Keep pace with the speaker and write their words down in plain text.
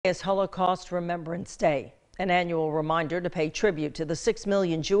Is Holocaust Remembrance Day, an annual reminder to pay tribute to the 6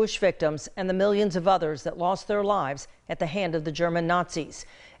 million Jewish victims and the millions of others that lost their lives at the hand of the German Nazis.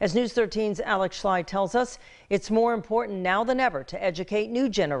 As News 13's Alex Schley tells us, it's more important now than ever to educate new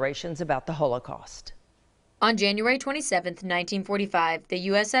generations about the Holocaust. On January 27, 1945, the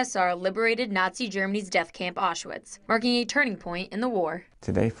USSR liberated Nazi Germany's death camp Auschwitz, marking a turning point in the war.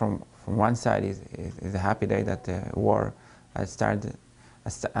 Today, from one side, is a happy day that the war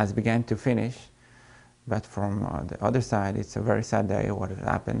has begun to finish, but from the other side, it's a very sad day what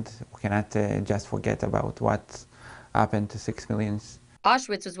happened. We cannot just forget about what happened to 6 million.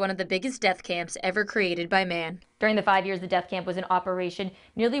 Auschwitz was one of the biggest death camps ever created by man. During the 5 years the death camp was in operation,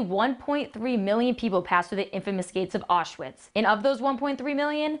 nearly 1.3 million people passed through the infamous gates of Auschwitz. And of those 1.3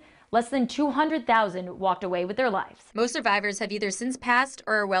 million, less than 200,000 walked away with their lives. Most survivors have either since passed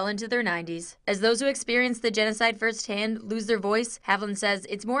or are well into their 90s. As those who experienced the genocide firsthand lose their voice, Havlin says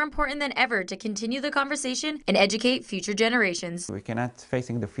it's more important than ever to continue the conversation and educate future generations. We cannot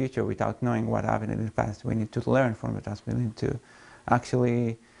facing the future without knowing what happened in the past. We need to learn from the past. We need to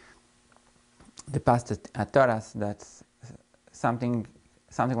actually, the past taught us that something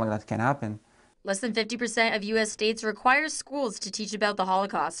like that can happen. Less than 50% of U.S. states require schools to teach about the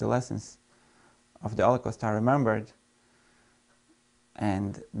Holocaust. The lessons of the Holocaust are remembered,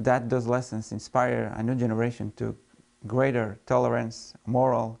 and those lessons inspire a new generation to greater tolerance,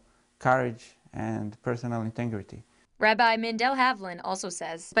 moral courage, and personal integrity. Rabbi Mindel Havlin also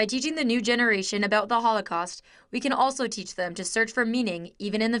says, by teaching the new generation about the Holocaust, we can also teach them to search for meaning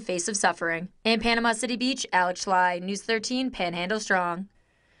even in the face of suffering. In Panama City Beach, Alex Schley, News 13, Panhandle Strong.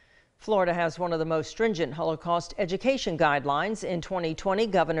 Florida has one of the most stringent Holocaust education guidelines. In 2020,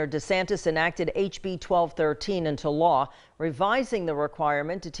 Governor DeSantis enacted HB 1213 into law, revising the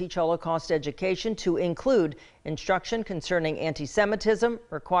requirement to teach Holocaust education to include instruction concerning anti-Semitism,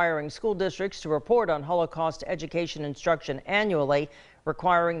 requiring school districts to report on Holocaust education instruction annually,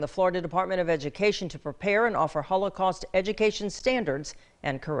 requiring the Florida Department of Education to prepare and offer Holocaust education standards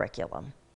and curriculum.